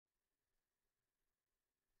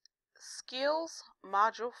Skills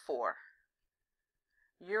Module 4,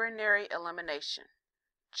 Urinary Elimination,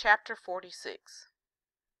 Chapter 46.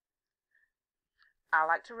 I'd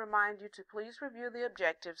like to remind you to please review the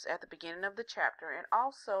objectives at the beginning of the chapter and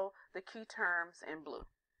also the key terms in blue.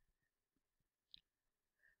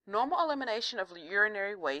 Normal elimination of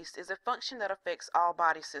urinary waste is a function that affects all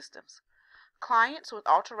body systems. Clients with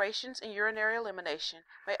alterations in urinary elimination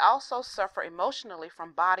may also suffer emotionally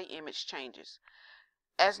from body image changes.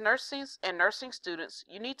 As nurses and nursing students,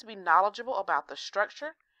 you need to be knowledgeable about the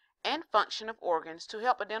structure and function of organs to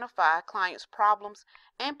help identify clients' problems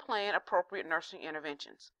and plan appropriate nursing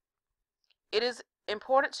interventions. It is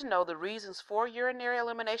important to know the reasons for urinary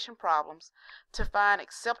elimination problems, to find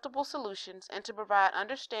acceptable solutions, and to provide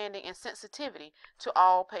understanding and sensitivity to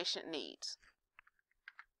all patient needs.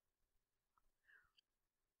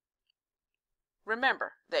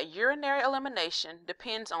 Remember that urinary elimination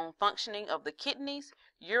depends on functioning of the kidneys,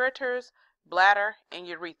 ureters, bladder, and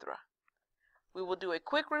urethra. We will do a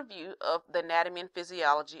quick review of the anatomy and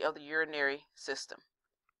physiology of the urinary system.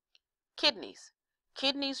 Kidneys.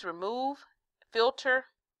 Kidneys remove, filter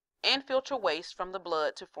waste from the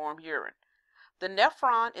blood to form urine. The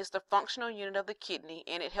nephron is the functional unit of the kidney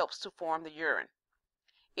and it helps to form the urine.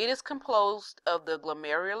 It is composed of the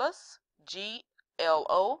glomerulus,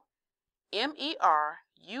 GLO,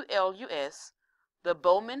 MERULUS, the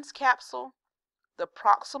Bowman's capsule, the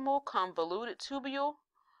proximal convoluted tubule,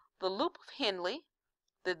 the loop of Henle,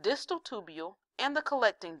 the distal tubule, and the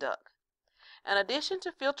collecting duct. In addition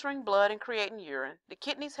to filtering blood and creating urine, the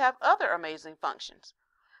kidneys have other amazing functions.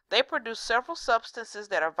 They produce several substances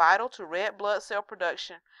that are vital to red blood cell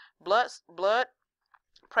production, blood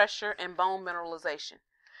pressure, and bone mineralization.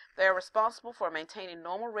 They are responsible for maintaining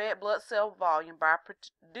normal red blood cell volume by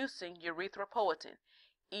producing erythropoietin,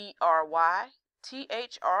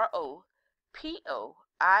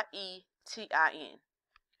 ERYTHROPOIETIN.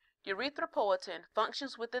 Erythropoietin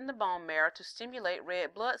functions within the bone marrow to stimulate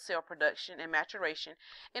red blood cell production and maturation,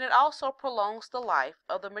 and it also prolongs the life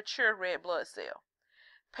of the mature red blood cell.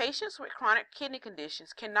 Patients with chronic kidney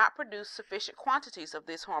conditions cannot produce sufficient quantities of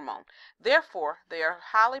this hormone. Therefore, they are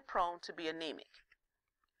highly prone to be anemic.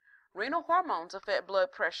 Renal hormones affect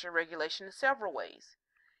blood pressure regulation in several ways.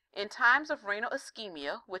 In times of renal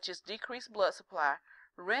ischemia, which is decreased blood supply,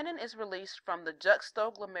 renin is released from the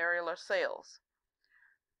juxtaglomerular cells.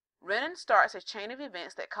 Renin starts a chain of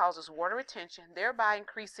events that causes water retention, thereby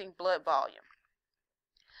increasing blood volume.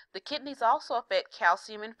 The kidneys also affect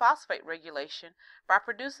calcium and phosphate regulation by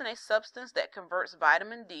producing a substance that converts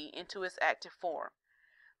vitamin D into its active form.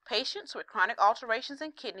 Patients with chronic alterations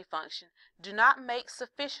in kidney function do not make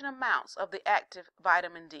sufficient amounts of the active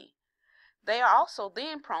vitamin D. They are also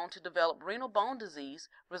then prone to develop renal bone disease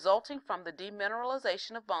resulting from the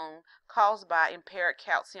demineralization of bone caused by impaired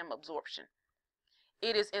calcium absorption.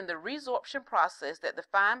 It is in the resorption process that the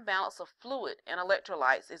fine balance of fluid and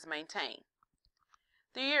electrolytes is maintained.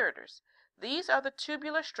 The ureters. These are the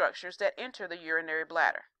tubular structures that enter the urinary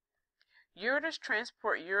bladder. Ureters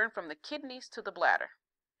transport urine from the kidneys to the bladder.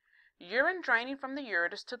 Urine draining from the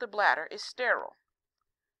ureters to the bladder is sterile.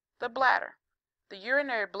 The bladder. The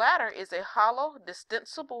urinary bladder is a hollow,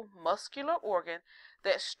 distensible muscular organ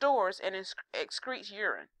that stores and excretes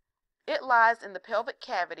urine. It lies in the pelvic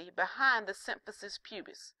cavity behind the symphysis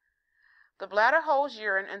pubis. The bladder holds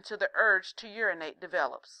urine until the urge to urinate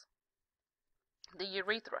develops. The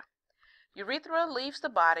urethra. Urine leaves the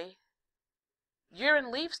body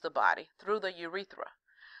through the urethra.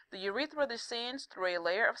 The urethra descends through a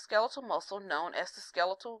layer of skeletal muscle known as the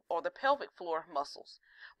skeletal or the pelvic floor muscles.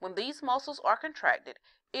 When these muscles are contracted,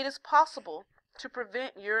 it is possible to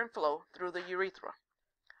prevent urine flow through the urethra.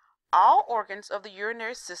 All organs of the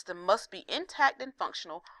urinary system must be intact and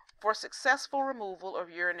functional for successful removal of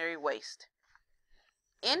urinary waste.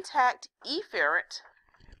 Intact efferent,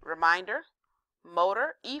 reminder,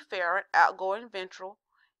 motor efferent, outgoing ventral,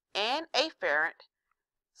 and afferent,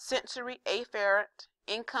 sensory afferent,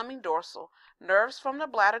 incoming dorsal, nerves from the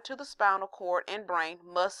bladder to the spinal cord and brain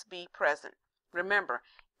must be present. Remember,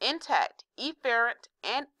 intact efferent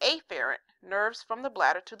and afferent nerves from the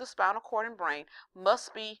bladder to the spinal cord and brain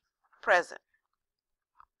must be present.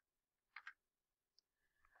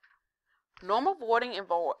 Normal voiding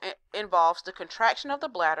involves the contraction of the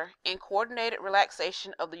bladder and coordinated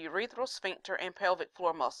relaxation of the urethral sphincter and pelvic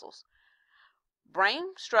floor muscles.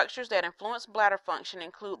 Brain structures that influence bladder function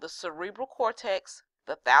include the cerebral cortex,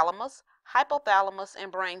 the thalamus, hypothalamus,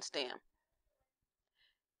 and brainstem.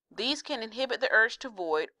 These can inhibit the urge to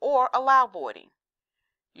void or allow voiding.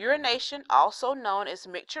 Urination, also known as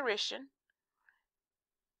micturition,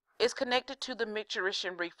 is connected to the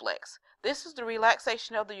micturition reflex. This is the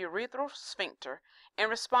relaxation of the urethral sphincter in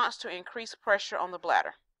response to increased pressure on the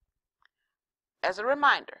bladder. As a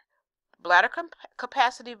reminder, bladder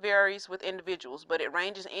capacity varies with individuals, but it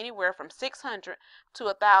ranges anywhere from 600 to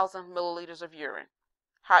 1,000 milliliters of urine.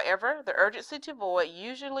 However, the urgency to void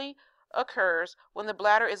usually occurs when the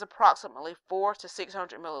bladder is approximately 400 to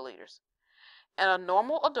 600 milliliters. And a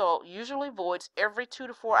normal adult usually voids every 2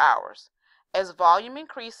 to 4 hours. As volume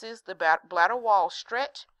increases, the bladder walls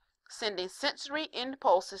stretch, sending sensory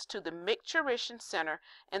impulses to the micturition center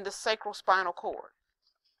in the sacral spinal cord.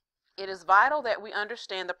 It is vital that we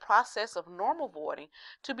understand the process of normal voiding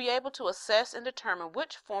to be able to assess and determine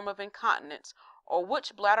which form of incontinence or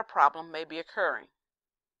which bladder problem may be occurring.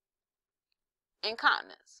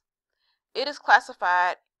 Incontinence. It is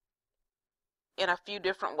classified in a few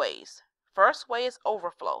different ways. First way is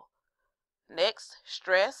overflow. Next,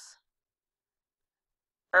 stress,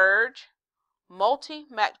 urge,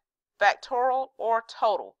 multifactorial, or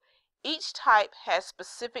total. Each type has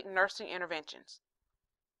specific nursing interventions.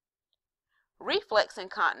 Reflex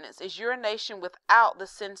incontinence is urination without the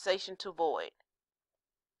sensation to void.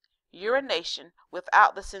 Urination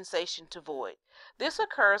without the sensation to void. This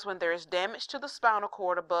occurs when there is damage to the spinal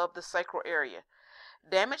cord above the sacral area.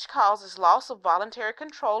 Damage causes loss of voluntary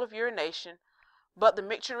control of urination, but the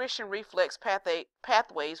micturition reflex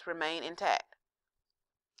pathways remain intact.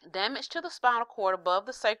 Damage to the spinal cord above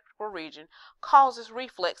the sacral region causes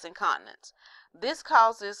reflex incontinence. This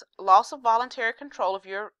causes loss of voluntary control of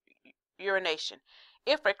urination.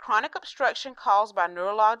 If a chronic obstruction caused by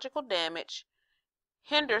neurological damage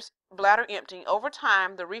hinders bladder emptying, over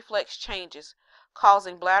time the reflex changes,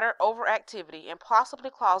 causing bladder overactivity and possibly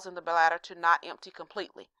causing the bladder to not empty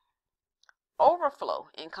completely. Overflow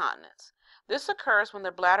incontinence. This occurs when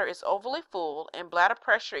the bladder is overly full and bladder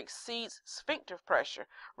pressure exceeds sphincter pressure,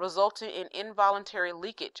 resulting in involuntary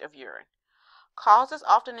leakage of urine. Causes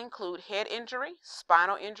often include head injury,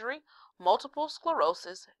 spinal injury, multiple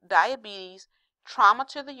sclerosis, diabetes, trauma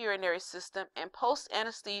to the urinary system, and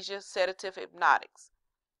post-anesthesia sedative hypnotics.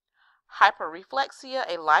 Hyperreflexia,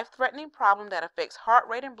 a life-threatening problem that affects heart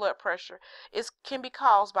rate and blood pressure, can be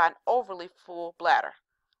caused by an overly full bladder.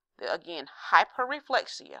 Again,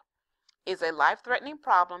 hyperreflexia is a life-threatening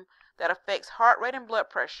problem that affects heart rate and blood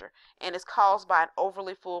pressure and is caused by an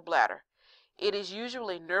overly full bladder. It is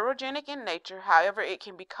usually neurogenic in nature, however, it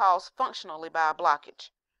can be caused functionally by a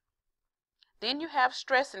blockage. Then you have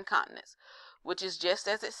stress incontinence, which is just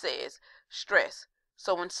as it says, stress.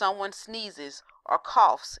 So when someone sneezes or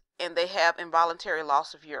coughs and they have involuntary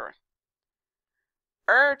loss of urine.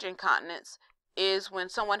 Urge incontinence is when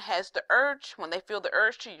someone has the urge, when they feel the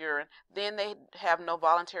urge to urine, then they have no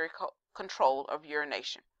voluntary control of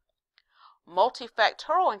urination.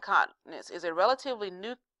 Multifactorial incontinence is a relatively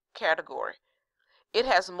new category. It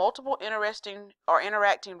has multiple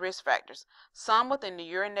interacting risk factors, some within the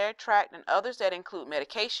urinary tract and others that include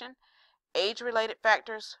medication, age-related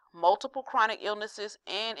factors, multiple chronic illnesses,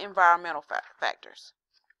 and environmental factors.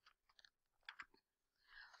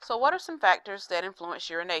 So what are some factors that influence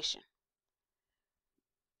urination?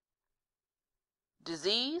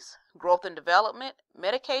 Disease, growth and development,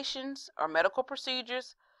 medications or medical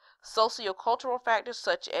procedures, sociocultural factors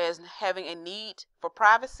such as having a need for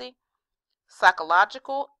privacy,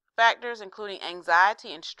 psychological factors including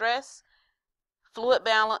anxiety and stress, fluid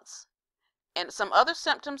balance, and some other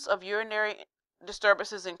symptoms of urinary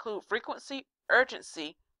disturbances include frequency,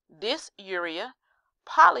 urgency, dysuria,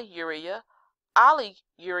 polyuria,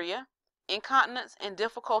 oliguria, incontinence, and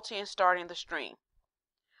difficulty in starting the stream.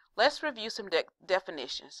 Let's review some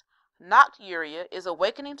definitions. Nocturia is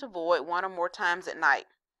awakening to void one or more times at night.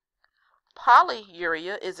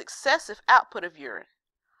 Polyuria is excessive output of urine.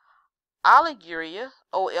 Oliguria,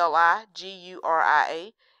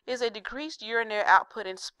 O-L-I-G-U-R-I-A, is a decreased urinary output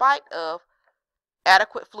in spite of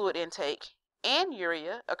adequate fluid intake.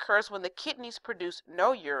 Anuria occurs when the kidneys produce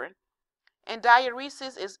no urine, and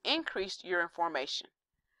diuresis is increased urine formation.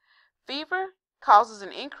 Fever causes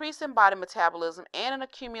an increase in body metabolism and an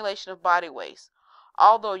accumulation of body waste.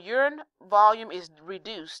 Although urine volume is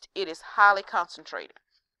reduced, it is highly concentrated.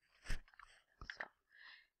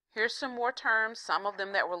 Here's some more terms, some of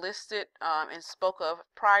them that were listed and spoke of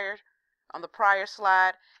on the prior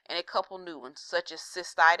slide, and a couple new ones, such as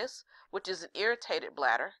cystitis, which is an irritated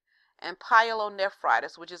bladder, and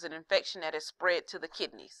pyelonephritis, which is an infection that is spread to the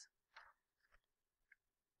kidneys.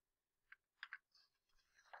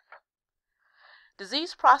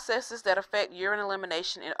 Disease processes that affect urine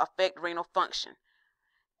elimination and affect renal function,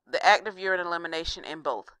 the act of urine elimination, and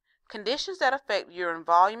both. Conditions that affect urine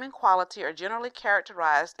volume and quality are generally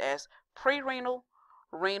characterized as prerenal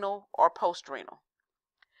renal, or postrenal.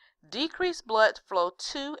 Decreased blood flow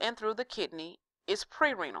to and through the kidney is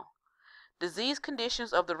prerenal. Disease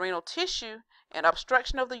conditions of the renal tissue and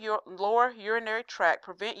obstruction of the lower urinary tract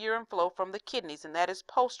prevent urine flow from the kidneys, and that is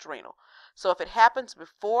postrenal. So if it happens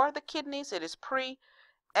before the kidneys, it is pre.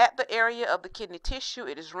 At the area of the kidney tissue,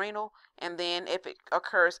 it is renal. And then if it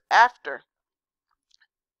occurs after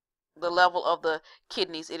the level of the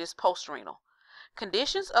kidneys, it is postrenal.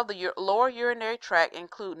 Conditions of the lower urinary tract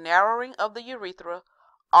include narrowing of the urethra,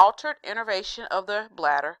 altered innervation of the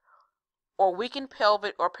bladder, or weakened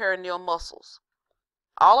pelvic or perineal muscles.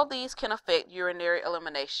 All of these can affect urinary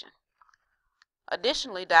elimination.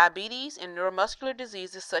 Additionally, diabetes and neuromuscular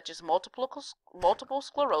diseases such as multiple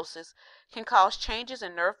sclerosis can cause changes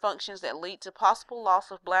in nerve functions that lead to possible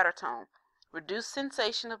loss of bladder tone, reduced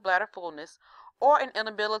sensation of bladder fullness, or an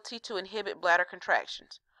inability to inhibit bladder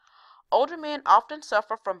contractions. Older men often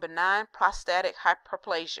suffer from benign prostatic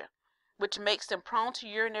hyperplasia, which makes them prone to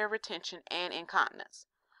urinary retention and incontinence.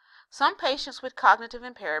 Some patients with cognitive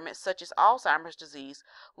impairments, such as Alzheimer's disease,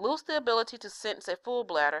 lose the ability to sense a full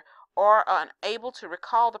bladder or are unable to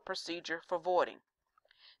recall the procedure for voiding.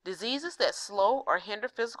 Diseases that slow or hinder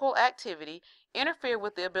physical activity interfere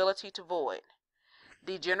with the ability to void.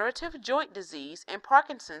 Degenerative joint disease and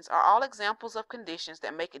Parkinson's are all examples of conditions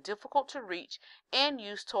that make it difficult to reach and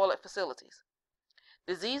use toilet facilities.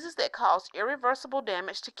 Diseases that cause irreversible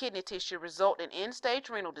damage to kidney tissue result in end-stage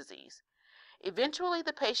renal disease. Eventually,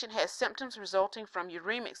 the patient has symptoms resulting from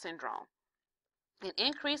uremic syndrome, an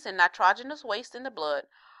increase in nitrogenous waste in the blood,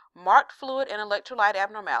 marked fluid and electrolyte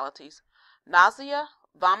abnormalities, nausea,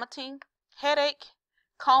 vomiting, headache,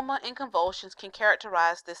 coma, and convulsions can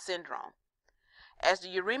characterize this syndrome. As the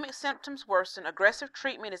uremic symptoms worsen, aggressive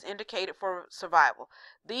treatment is indicated for survival.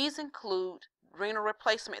 These include renal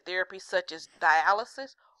replacement therapies such as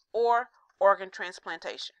dialysis or organ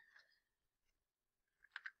transplantation.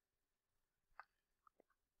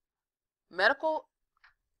 Medical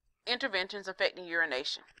interventions affecting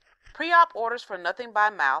urination. Pre-op orders for nothing by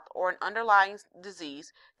mouth or an underlying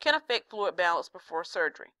disease can affect fluid balance before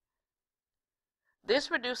surgery. This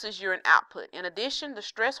reduces urine output. In addition, the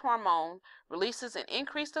stress hormone releases an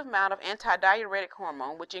increased amount of antidiuretic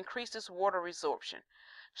hormone, which increases water resorption.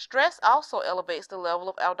 Stress also elevates the level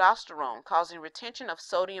of aldosterone, causing retention of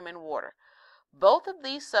sodium in water. Both of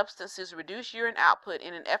these substances reduce urine output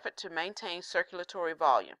in an effort to maintain circulatory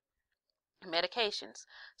volume. Medications,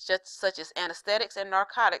 such as anesthetics and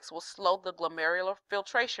narcotics, will slow the glomerular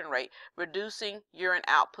filtration rate, reducing urine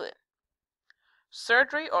output.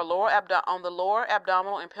 Surgery on the lower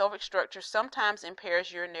abdominal and pelvic structure sometimes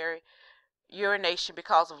impairs urination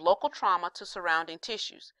because of local trauma to surrounding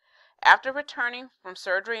tissues. After returning from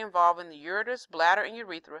surgery involving the ureters, bladder, and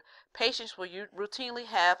urethra, patients will routinely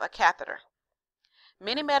have a catheter.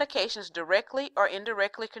 Many medications directly or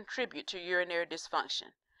indirectly contribute to urinary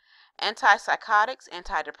dysfunction. Antipsychotics,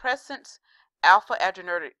 antidepressants,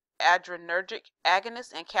 alpha-adrenergic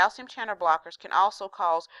agonists, and calcium channel blockers can also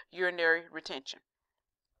cause urinary retention.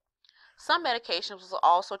 Some medications will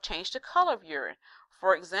also change the color of urine.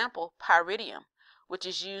 For example, pyridium, which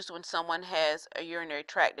is used when someone has a urinary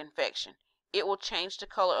tract infection. It will change the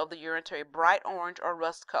color of the urine to a bright orange or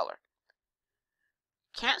rust color.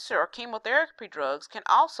 Cancer or chemotherapy drugs can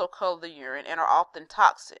also color the urine and are often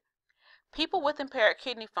toxic. People with impaired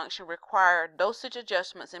kidney function require dosage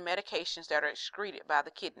adjustments in medications that are excreted by the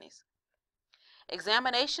kidneys.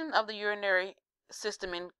 Examination of the urinary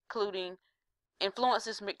system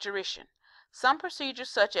influences micturition. Some procedures,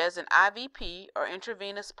 such as an IVP or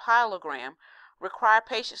intravenous pyelogram, require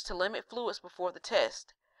patients to limit fluids before the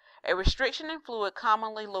test. A restriction in fluid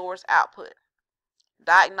commonly lowers output.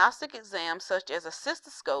 Diagnostic exams, such as a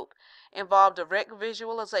cystoscope, involve direct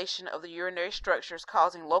visualization of the urinary structures,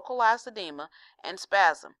 causing localized edema and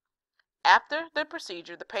spasm. After the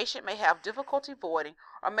procedure, the patient may have difficulty voiding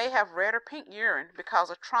or may have red or pink urine because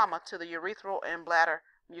of trauma to the urethral and bladder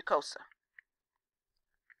mucosa.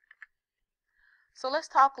 So let's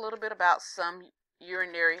talk a little bit about some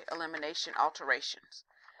urinary elimination alterations.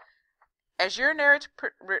 As urinary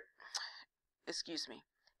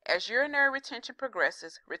retention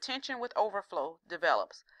progresses, retention with overflow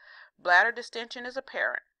develops. Bladder distension is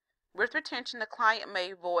apparent. With retention, the client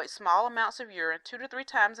may void small amounts of urine 2 to 3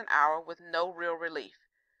 times an hour with no real relief.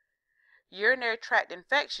 Urinary tract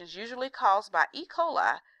infections, usually caused by E.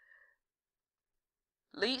 coli,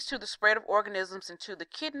 leads to the spread of organisms into the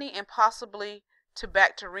kidney and possibly to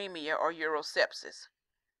bacteremia or urosepsis.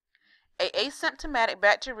 Asymptomatic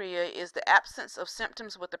bacteria is the absence of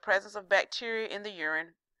symptoms with the presence of bacteria in the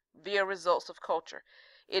urine via results of culture.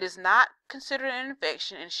 It is not considered an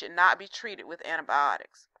infection and should not be treated with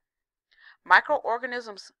antibiotics.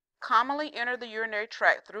 Microorganisms commonly enter the urinary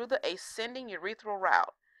tract through the ascending urethral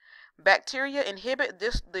route. Bacteria inhibit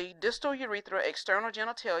the distal urethra, external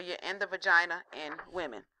genitalia, and the vagina in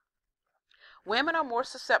women. Women are more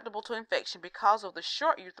susceptible to infection because of the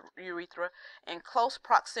short urethra and close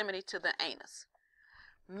proximity to the anus.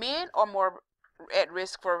 Men are more at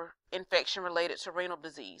risk for infection related to renal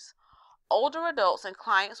disease. Older adults and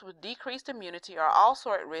clients with decreased immunity are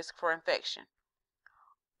also at risk for infection.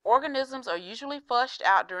 Organisms are usually flushed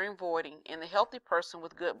out during voiding in the healthy person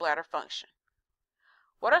with good bladder function.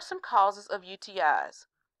 What are some causes of UTIs?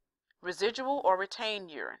 Residual or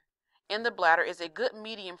retained urine in the bladder is a good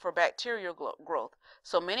medium for bacterial growth,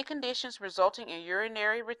 so many conditions resulting in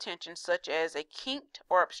urinary retention, such as a kinked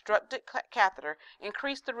or obstructed catheter,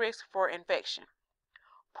 increase the risk for infection.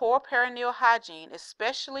 Poor perineal hygiene,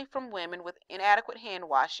 especially from women with inadequate hand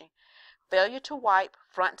washing, failure to wipe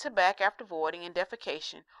front to back after voiding and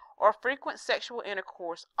defecation, or frequent sexual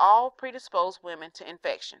intercourse all predispose women to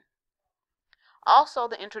infection. Also,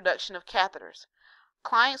 the introduction of catheters.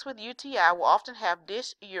 Clients with UTI will often have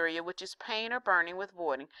dysuria, which is pain or burning with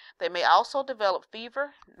voiding. They may also develop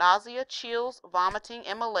fever, nausea, chills, vomiting,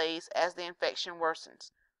 and malaise as the infection worsens.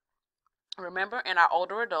 Remember, in our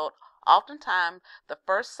older adult, oftentimes the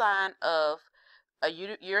first sign of a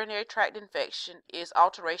urinary tract infection is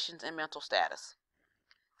alterations in mental status.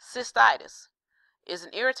 Cystitis is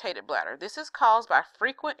an irritated bladder. This is caused by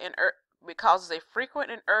causes a frequent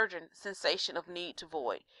and urgent sensation of need to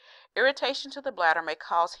void. Irritation to the bladder may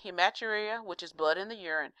cause hematuria, which is blood in the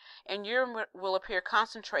urine, and urine will appear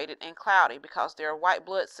concentrated and cloudy because there are white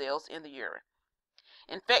blood cells in the urine.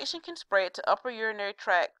 Infection can spread to the upper urinary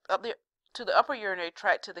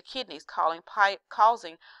tract to the kidneys,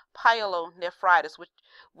 causing pyelonephritis,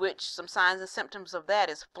 which some signs and symptoms of that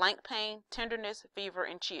is flank pain, tenderness, fever,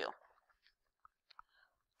 and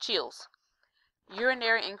chills.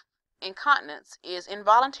 Urinary incontinence is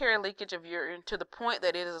involuntary leakage of urine to the point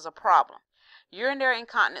that it is a problem. Urinary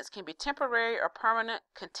incontinence can be temporary or permanent,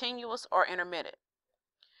 continuous, or intermittent.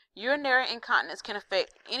 Urinary incontinence can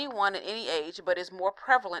affect anyone at any age, but is more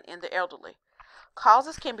prevalent in the elderly.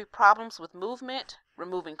 Causes can be problems with movement,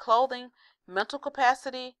 removing clothing, mental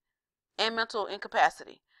capacity, and mental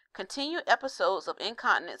incapacity. Continued episodes of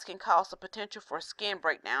incontinence can cause the potential for skin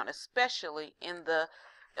breakdown, especially in the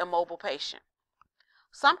immobile patient.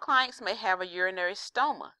 Some clients may have a urinary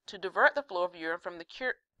stoma to divert the flow of urine from the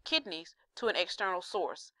kidneys to an external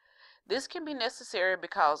source. This can be necessary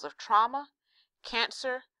because of trauma,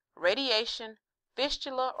 cancer, radiation,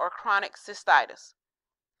 fistula, or chronic cystitis.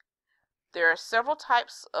 There are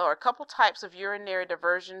a couple types of urinary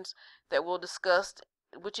diversions that we'll discuss,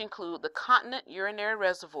 which include the continent urinary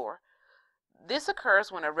reservoir. This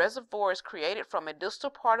occurs when a reservoir is created from a distal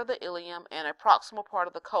part of the ileum and a proximal part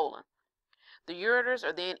of the colon. The ureters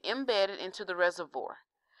are then embedded into the reservoir.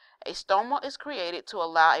 A stoma is created to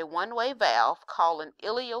allow a one-way valve called an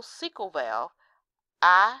ileocecal valve,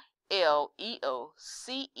 ileocecal,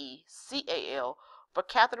 for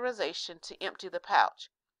catheterization to empty the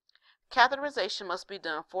pouch. Catheterization must be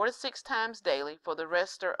done 4 to 6 times daily for the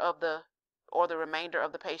remainder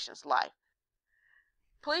of the patient's life.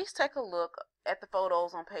 Please take a look at the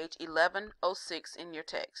photos on page 1106 in your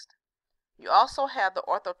text. You also have the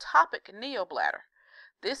orthotopic neobladder.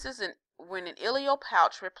 This is when an ileal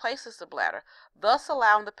pouch replaces the bladder, thus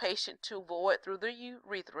allowing the patient to void through the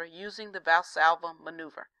urethra using the Valsalva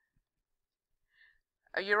maneuver.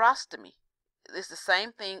 A urostomy is the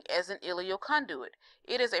same thing as an ileal conduit.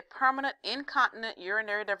 It is a permanent incontinent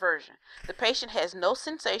urinary diversion. The patient has no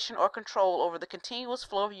sensation or control over the continuous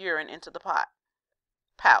flow of urine into the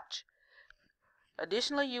pouch.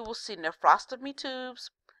 Additionally, you will see nephrostomy tubes.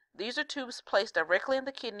 These are tubes placed directly in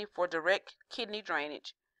the kidney for direct kidney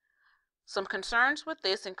drainage. Some concerns with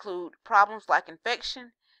this include problems like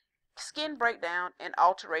infection, skin breakdown, and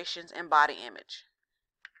alterations in body image.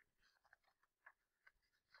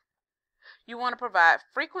 You want to provide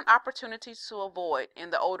frequent opportunities to avoid in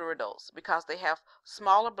the older adults because they have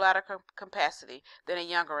smaller bladder capacity than a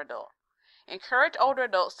younger adult. Encourage older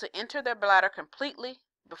adults to enter their bladder completely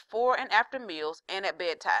before and after meals and at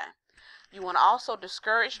bedtime. You want to also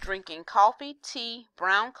discourage drinking coffee, tea,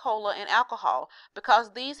 brown cola, and alcohol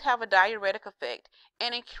because these have a diuretic effect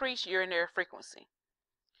and increase urinary frequency.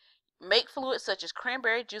 Make fluids such as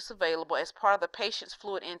cranberry juice available as part of the patient's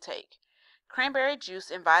fluid intake. Cranberry juice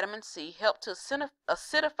and vitamin C help to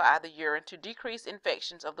acidify the urine to decrease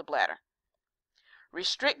infections of the bladder.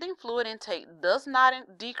 Restricting fluid intake does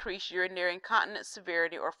not decrease urinary incontinence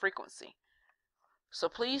severity or frequency. So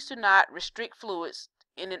please do not restrict fluids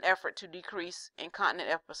in an effort to decrease incontinent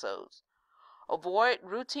episodes. Avoid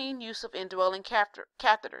routine use of indwelling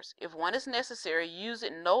catheters. If one is necessary, use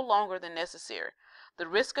it no longer than necessary. The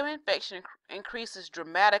risk of infection increases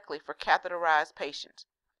dramatically for catheterized patients.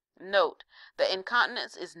 Note that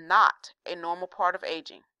incontinence is not a normal part of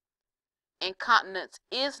aging. Incontinence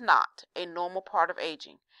is not a normal part of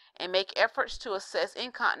aging, and make efforts to assess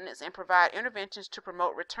incontinence and provide interventions to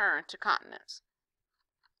promote return to continence.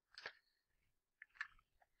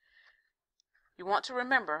 You want to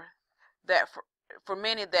remember that for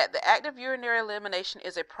many that the act of urinary elimination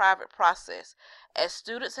is a private process. As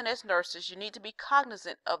students and as nurses, you need to be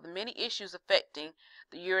cognizant of the many issues affecting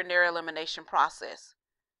the urinary elimination process.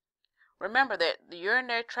 Remember that the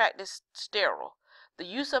urinary tract is sterile. The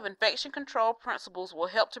use of infection control principles will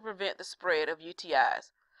help to prevent the spread of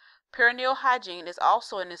UTIs. Perineal hygiene is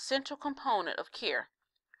also an essential component of care.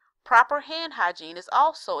 Proper hand hygiene is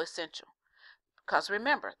also essential, because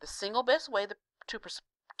remember, the single best way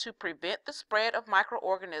to prevent the spread of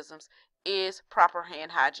microorganisms is proper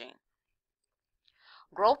hand hygiene.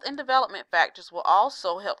 Growth and development factors will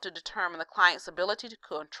also help to determine the client's ability to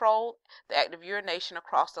control the act of urination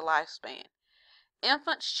across the lifespan.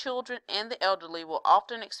 Infants, children, and the elderly will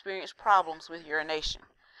often experience problems with urination.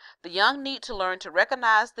 The young need to learn to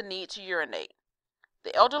recognize the need to urinate.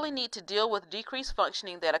 The elderly need to deal with decreased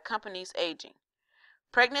functioning that accompanies aging.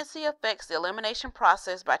 Pregnancy affects the elimination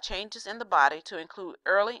process by changes in the body to include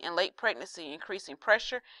early and late pregnancy, increasing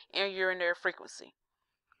pressure and urinary frequency.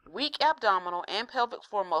 Weak abdominal and pelvic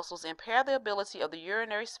floor muscles impair the ability of the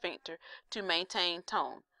urinary sphincter to maintain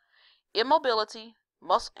tone. Immobility,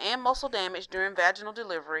 muscle damage during vaginal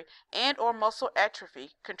delivery, and or muscle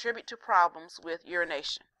atrophy contribute to problems with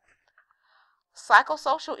urination.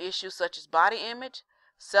 Psychosocial issues such as body image,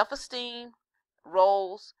 self-esteem,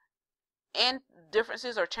 roles, and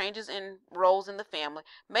differences or changes in roles in the family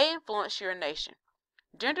may influence urination.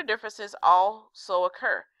 Gender differences also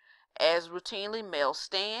occur, as routinely males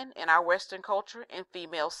stand in our Western culture and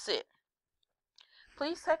females sit.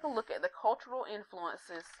 Please take a look at the cultural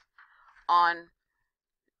influences on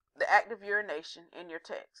the act of urination in your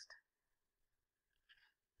text.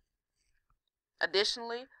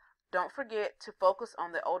 Additionally, don't forget to focus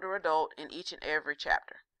on the older adult in each and every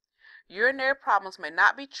chapter. Urinary problems may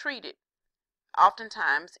not be treated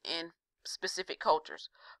oftentimes in specific cultures.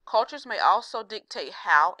 Cultures may also dictate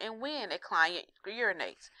how and when a client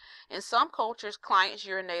urinates. In some cultures, clients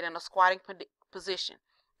urinate in a squatting position.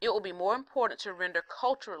 It will be more important to render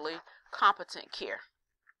culturally competent care.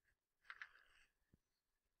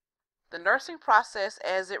 The nursing process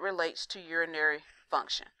as it relates to urinary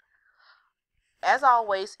function. As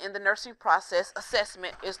always, in the nursing process,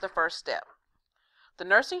 assessment is the first step. The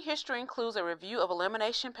nursing history includes a review of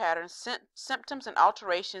elimination patterns, symptoms, and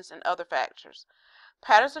alterations in other factors.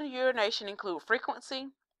 Patterns of urination include frequency,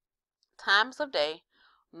 times of day,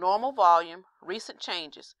 normal volume, recent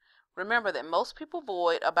changes. Remember that most people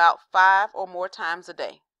void about 5 or more times a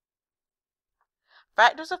day.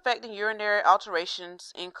 Factors affecting urinary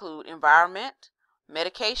alterations include environment,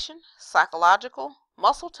 medication, psychological,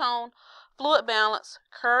 muscle tone, fluid balance,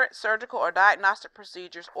 current surgical or diagnostic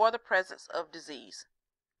procedures, or the presence of disease.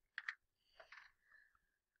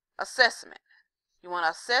 Assessment. You want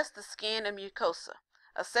to assess the skin and mucosa.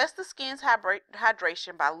 Assess the skin's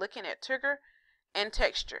hydration by looking at turgor and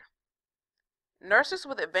texture. Nurses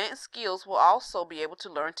with advanced skills will also be able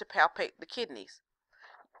to learn to palpate the kidneys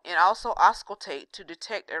and also auscultate to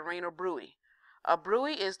detect a renal bruit. A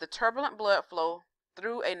bruit is the turbulent blood flow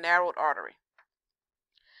through a narrowed artery.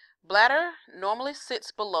 Bladder normally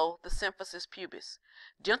sits below the symphysis pubis.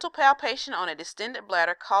 Gentle palpation on a distended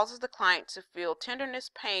bladder causes the client to feel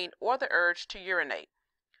tenderness, pain, or the urge to urinate.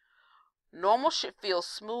 Normal should feel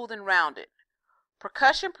smooth and rounded.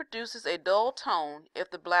 Percussion produces a dull tone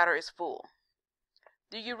if the bladder is full.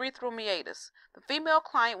 The urethral meatus. The female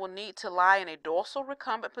client will need to lie in a dorsal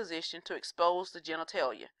recumbent position to expose the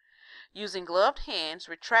genitalia. Using gloved hands,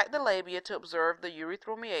 retract the labia to observe the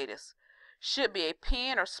urethral meatus. Should be a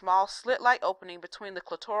pin or small slit-like opening between the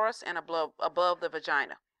clitoris and above the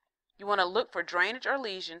vagina. You want to look for drainage or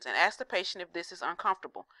lesions and ask the patient if this is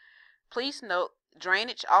uncomfortable. Please note,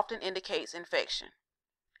 drainage often indicates infection.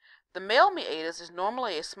 The male meatus is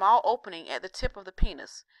normally a small opening at the tip of the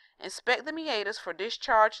penis. Inspect the meatus for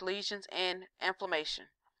discharge, lesions, and inflammation.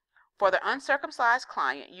 For the uncircumcised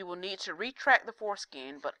client, you will need to retract the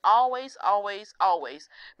foreskin, but always, always, always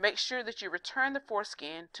make sure that you return the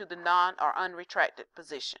foreskin to the non or unretracted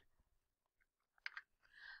position.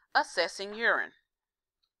 Assessing urine.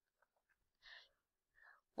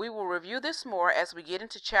 We will review this more as we get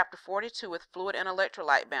into Chapter 42 with fluid and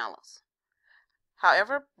electrolyte balance.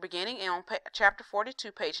 However, beginning on chapter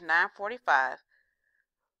 42, page 945,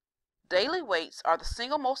 daily weights are the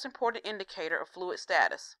single most important indicator of fluid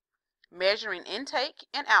status. Measuring intake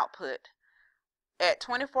and output at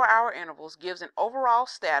 24-hour intervals gives an overall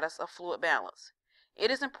status of fluid balance.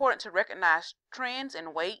 It is important to recognize trends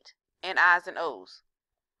in weight and I's and O's.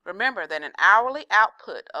 Remember that an hourly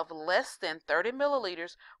output of less than 30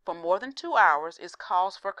 milliliters for more than 2 hours is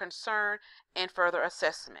cause for concern and further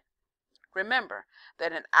assessment. Remember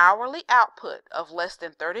that an hourly output of less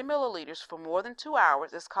than 30 milliliters for more than 2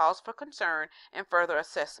 hours is cause for concern and further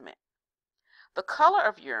assessment. The color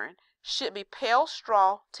of urine should be pale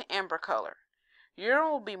straw to amber color. Urine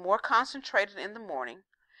will be more concentrated in the morning,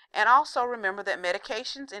 and also remember that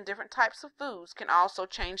medications and different types of foods can also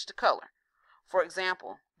change the color. For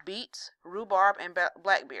example, beets, rhubarb, and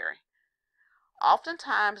blackberry.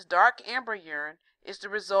 Oftentimes, dark amber urine is the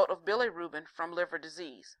result of bilirubin from liver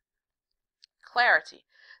disease. Clarity.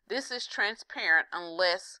 This is transparent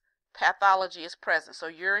unless pathology is present, so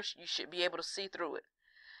urine, you should be able to see through it.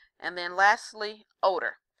 And then lastly,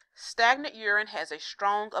 odor. Stagnant urine has a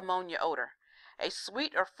strong ammonia odor. A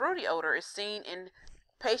sweet or fruity odor is seen in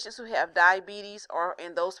patients who have diabetes or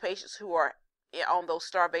in those patients who are on those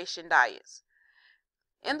starvation diets.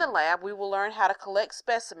 In the lab, we will learn how to collect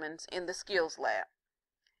specimens in the skills lab.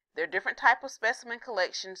 There are different types of specimen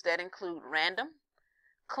collections that include random,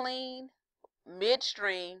 clean,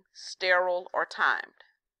 midstream, sterile, or timed.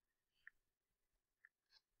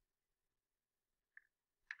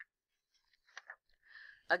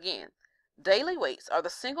 Again, daily weights are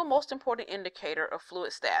the single most important indicator of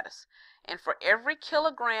fluid status, and for every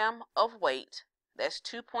kilogram of weight, that's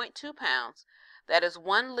 2.2 pounds, that is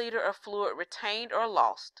 1 liter of fluid retained or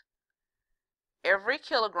lost. Every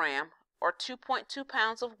kilogram, or 2.2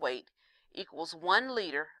 pounds of weight, equals 1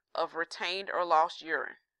 liter of retained or lost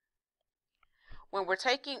urine. When we're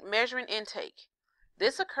measuring intake,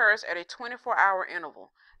 this occurs at a 24-hour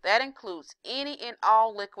interval. That includes any and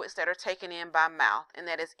all liquids that are taken in by mouth, and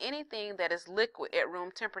that is anything that is liquid at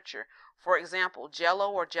room temperature. For example,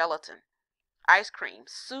 jello or gelatin, ice cream,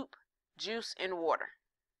 soup, juice, and water.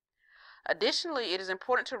 Additionally, it is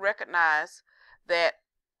important to recognize that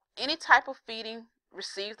any type of feeding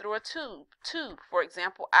received through a tube, for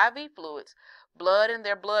example, IV fluids, blood and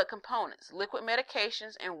their blood components, liquid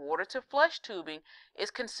medications, and water to flush tubing is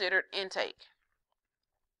considered intake.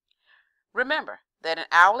 Remember that an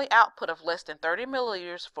hourly output of less than 30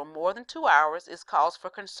 milliliters for more than 2 hours is cause for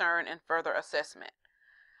concern and further assessment.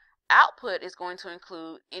 Output is going to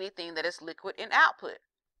include anything that is liquid in output.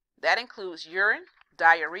 That includes urine,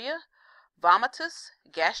 diarrhea, vomitus,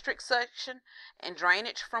 gastric suction, and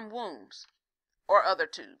drainage from wounds or other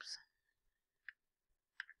tubes.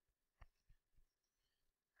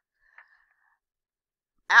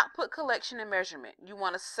 Output collection and measurement. You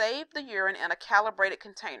want to save the urine in a calibrated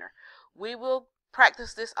container. We will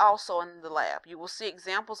practice this also in the lab. You will see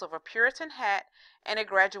examples of a Puritan hat and a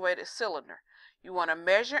graduated cylinder. You want to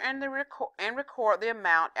measure and record the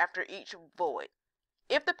amount after each void.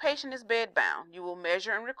 If the patient is bedbound, you will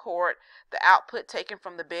measure and record the output taken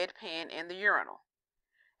from the bedpan and the urinal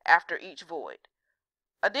after each void.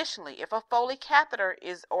 Additionally, if a Foley catheter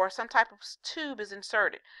or some type of tube is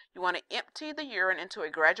inserted, you want to empty the urine into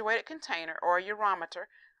a graduated container or a urometer,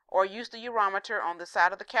 or use the urometer on the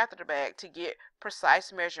side of the catheter bag to get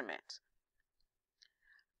precise measurements.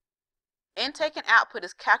 Intake and output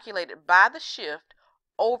is calculated by the shift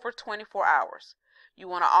over 24 hours. You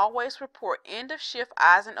want to always report end of shift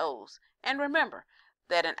I's and O's. And remember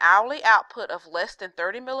that an hourly output of less than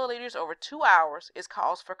 30 milliliters over 2 hours is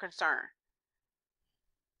cause for concern.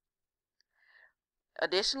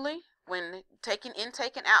 Additionally, when taking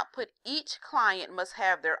intake and output, each client must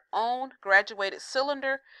have their own graduated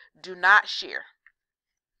cylinder. Do not share.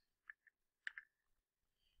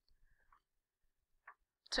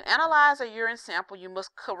 To analyze a urine sample, you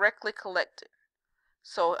must correctly collect it.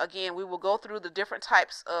 So again, we will go through the different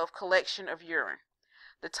types of collection of urine.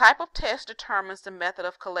 The type of test determines the method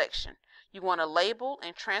of collection. You want to label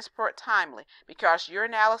and transport timely because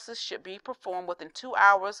urinalysis should be performed within 2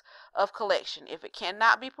 hours of collection. If it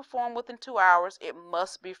cannot be performed within 2 hours, it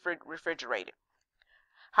must be refrigerated.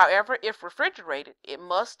 However, if refrigerated, the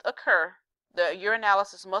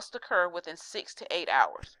urinalysis must occur within 6 to 8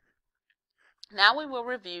 hours. Now we will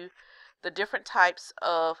review the different types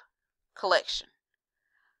of collection: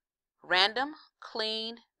 random,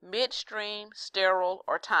 clean, midstream, sterile,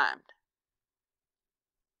 or timed.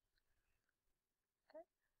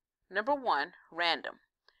 Number 1, random.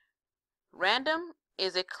 Random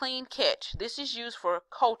is a clean catch. This is used for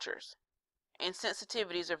cultures and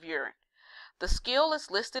sensitivities of urine. The skill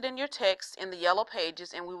is listed in your text in the yellow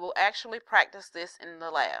pages, and we will actually practice this in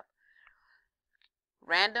the lab.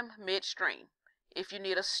 Random midstream. If you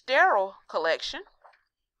need a sterile collection,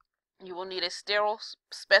 you will need a sterile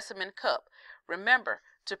specimen cup. Remember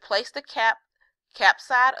to place the cap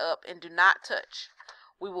side up and do not touch.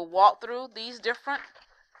 We will walk through these different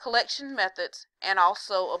collection methods and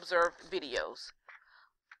also observe videos.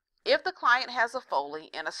 If the client has a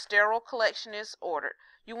Foley and a sterile collection is ordered,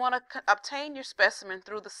 you want to obtain your specimen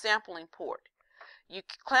through the sampling port. You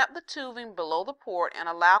clamp the tubing below the port and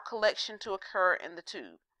allow collection to occur in the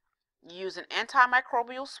tube. Use an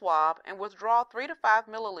antimicrobial swab and withdraw 3 to 5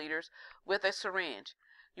 milliliters with a syringe.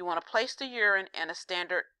 You want to place the urine in a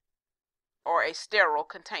standard or a sterile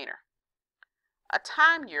container. A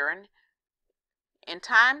timed urine. In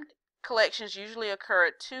timed collections usually occur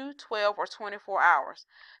at 2, 12, or 24 hours.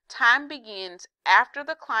 Time begins after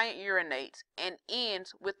the client urinates and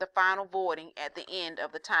ends with the final voiding at the end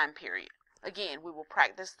of the time period. Again, we will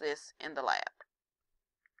practice this in the lab.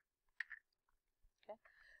 Okay.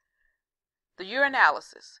 The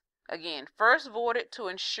urinalysis. Again, first voided to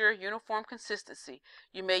ensure uniform consistency.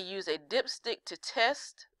 You may use a dipstick to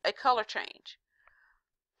test a color change.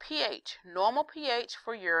 pH. Normal pH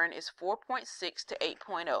for urine is 4.6 to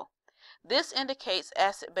 8.0. This indicates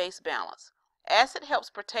acid-base balance. Acid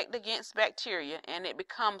helps protect against bacteria, and it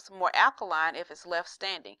becomes more alkaline if it's left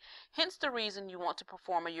standing. Hence the reason you want to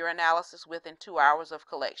perform a urinalysis within 2 hours of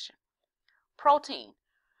collection. Protein.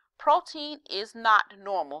 Protein is not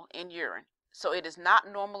normal in urine, so it is not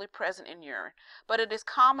normally present in urine, but it is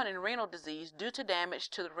common in renal disease due to damage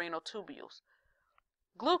to the renal tubules.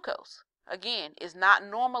 Glucose, again, is not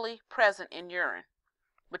normally present in urine,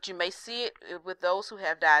 but you may see it with those who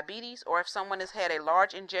have diabetes or if someone has had a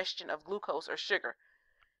large ingestion of glucose or sugar.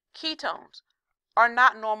 Ketones are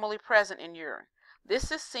not normally present in urine. This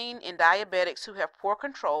is seen in diabetics who have poor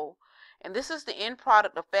control, and this is the end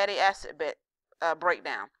product of fatty acid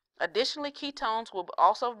breakdown. Additionally, ketones will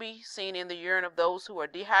also be seen in the urine of those who are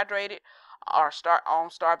dehydrated, are on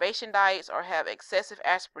starvation diets, or have excessive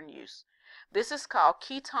aspirin use. This is called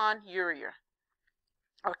ketonuria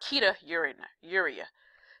or ketonuria.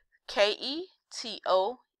 Ketonuria.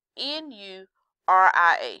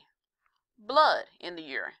 Blood in the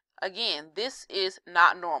urine. Again, this is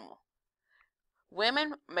not normal.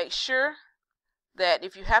 Women, make sure that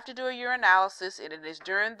if you have to do a urinalysis and it is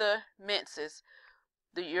during the menses,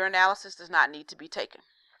 the urinalysis does not need to be taken.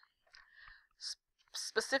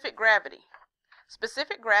 Specific gravity.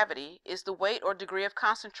 Specific gravity is the weight or degree of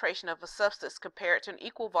concentration of a substance compared to an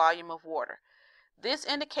equal volume of water. This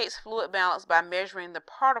indicates fluid balance by measuring the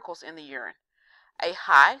particles in the urine. A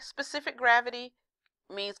high specific gravity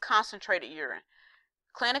means concentrated urine.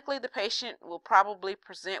 Clinically, the patient will probably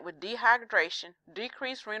present with dehydration,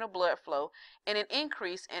 decreased renal blood flow, and an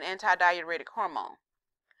increase in antidiuretic hormone.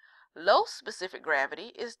 Low specific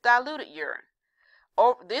gravity is diluted urine.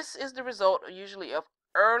 This is the result usually of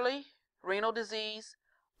early renal disease,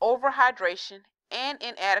 overhydration, and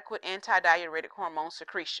inadequate antidiuretic hormone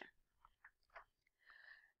secretion.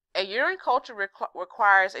 A urine culture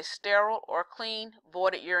requires a sterile or clean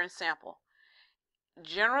voided urine sample.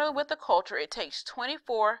 Generally with the culture, it takes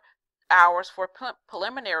 24 hours for a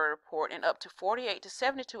preliminary report and up to 48 to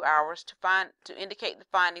 72 hours to indicate the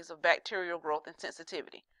findings of bacterial growth and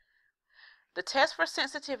sensitivity. The test for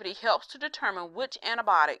sensitivity helps to determine which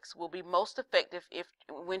antibiotics will be most effective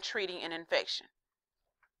when treating an infection.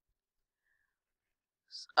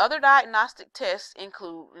 Other diagnostic tests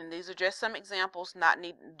include, and these are just some examples,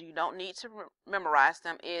 you don't need to memorize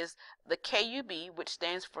them, is the KUB, which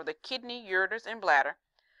stands for the kidney, ureters, and bladder,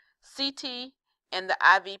 CT, and the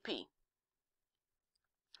IVP.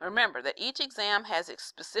 Remember that each exam has its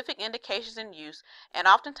specific indications and use, and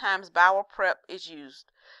oftentimes bowel prep is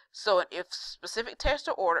used. So if specific tests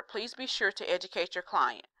are ordered, please be sure to educate your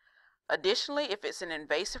client. Additionally, if it's an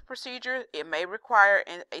invasive procedure, it may require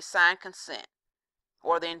a signed consent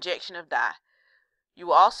or the injection of dye. You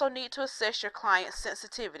will also need to assess your client's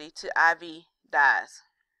sensitivity to IV dyes.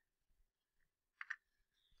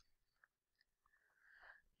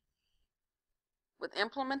 With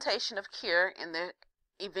implementation of care in the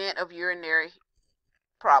event of urinary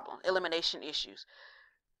elimination issues,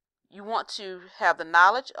 you want to have the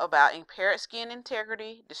knowledge about impaired skin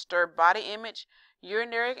integrity, disturbed body image,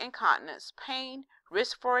 urinary incontinence, pain,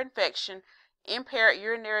 risk for infection, impaired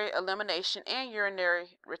urinary elimination, and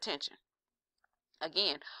urinary retention.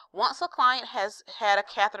 Again, once a client has had a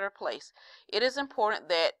catheter placed, it is important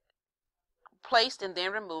that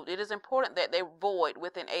they void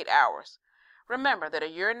within 8 hours. Remember that a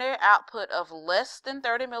urinary output of less than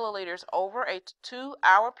 30 milliliters over a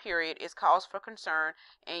 2-hour period is cause for concern,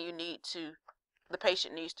 and the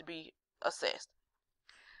patient needs to be assessed.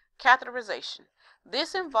 Catheterization.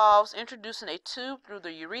 This involves introducing a tube through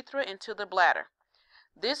the urethra into the bladder.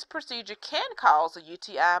 This procedure can cause a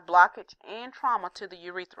UTI, blockage, and trauma to the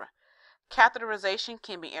urethra. Catheterization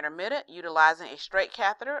can be intermittent, utilizing a straight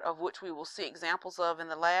catheter, of which we will see examples of in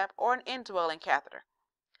the lab, or an indwelling catheter.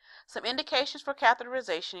 Some indications for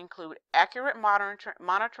catheterization include accurate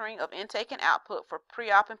monitoring of intake and output for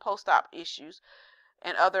pre-op and post-op issues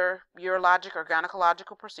and other urologic or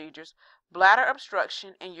gynecological procedures, bladder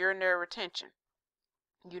obstruction, and urinary retention.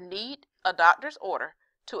 You need a doctor's order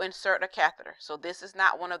to insert a catheter, so this is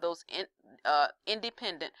not one of those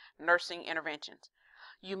independent nursing interventions.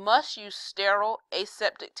 You must use sterile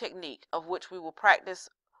aseptic technique, of which we will practice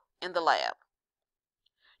in the lab.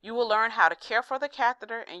 You will learn how to care for the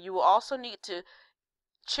catheter, and you will also need to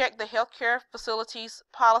check the healthcare facilities'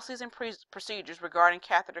 policies and procedures regarding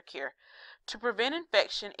catheter care. To prevent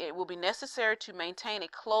infection, it will be necessary to maintain a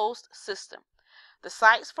closed system. The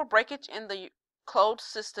sites for breakage in the closed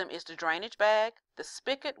system is the drainage bag, the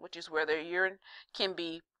spigot, which is where the urine can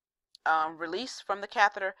be released from the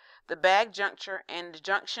catheter, the bag juncture, and the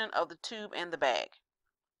junction of the tube and the bag.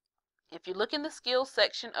 If you look in the skills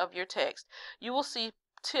section of your text, you will see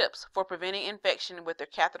tips for preventing infection with their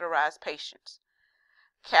catheterized patients.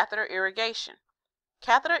 Catheter irrigation.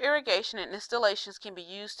 Catheter irrigation and installations can be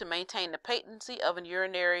used to maintain the patency of an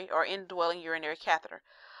urinary or indwelling urinary catheter.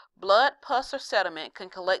 Blood, pus, or sediment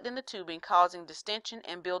can collect in the tubing, causing distension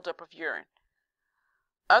and buildup of urine.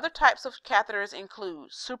 Other types of catheters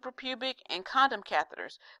include suprapubic and condom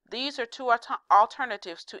catheters. These are two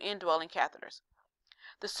alternatives to indwelling catheters.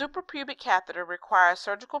 The suprapubic catheter requires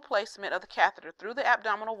surgical placement of the catheter through the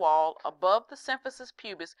abdominal wall above the symphysis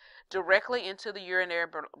pubis directly into the urinary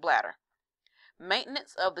bladder.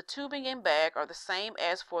 Maintenance of the tubing and bag are the same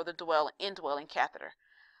as for the indwelling catheter.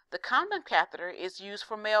 The condom catheter is used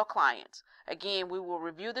for male clients. Again, we will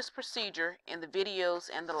review this procedure in the videos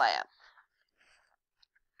and the lab.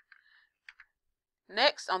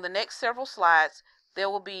 Next, on the next several slides,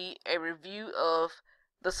 there will be a review of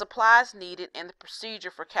the supplies needed and the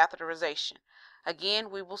procedure for catheterization.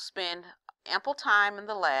 Again, we will spend ample time in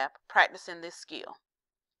the lab practicing this skill.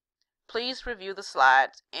 Please review the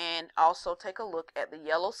slides and also take a look at the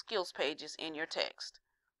yellow skills pages in your text.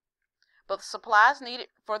 But the supplies needed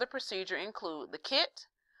for the procedure include the kit,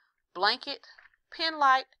 blanket, pen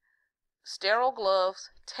light, sterile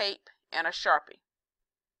gloves, tape, and a Sharpie.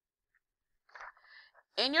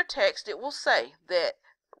 In your text, it will say that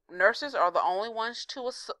nurses are the only ones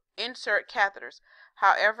to insert catheters.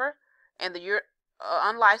 However, and the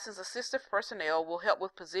unlicensed assistive personnel will help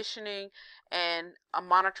with positioning and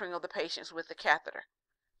monitoring of the patients with the catheter.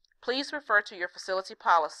 Please refer to your facility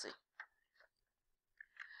policy.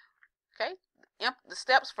 Okay, the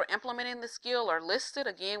steps for implementing the skill are listed.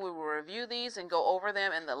 Again, we will review these and go over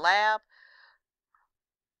them in the lab.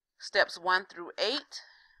 Steps 1 through 8,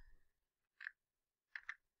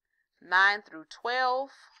 9 through 12,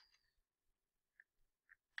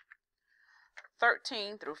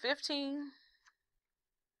 13 through 15,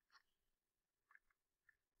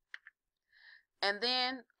 and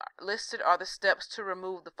then listed are the steps to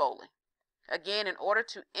remove the Foley. Again, in order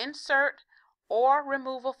to insert or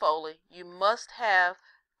remove a Foley, you must have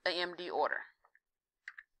an MD order.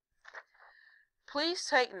 Please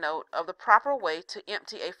take note of the proper way to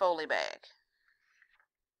empty a Foley bag.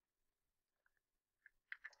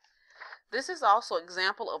 This is also an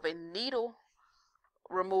example of a needle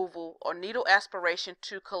removal or needle aspiration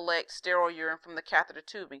to collect sterile urine from the catheter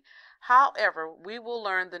tubing. However, we will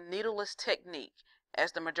learn the needleless technique,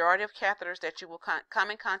 as the majority of catheters that you will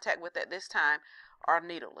come in contact with at this time are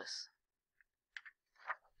needleless.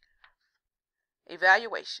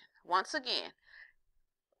 Evaluation. Once again,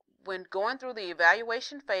 when going through the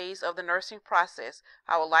evaluation phase of the nursing process,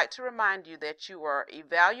 I would like to remind you that you are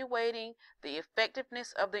evaluating the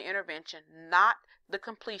effectiveness of the intervention, not the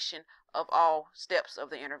completion of all steps of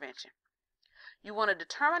the intervention. You want to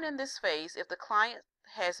determine in this phase if the client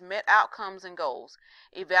has met outcomes and goals.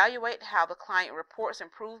 Evaluate how the client reports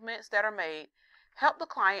improvements that are made. Help the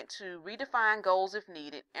client to redefine goals if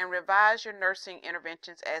needed, and revise your nursing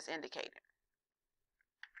interventions as indicated.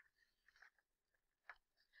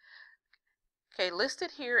 Okay,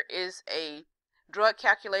 listed here is a drug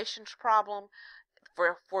calculations problem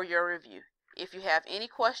for your review. If you have any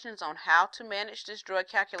questions on how to manage this drug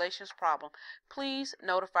calculations problem, please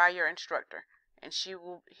notify your instructor, and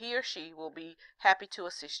he or she will be happy to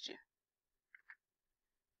assist you.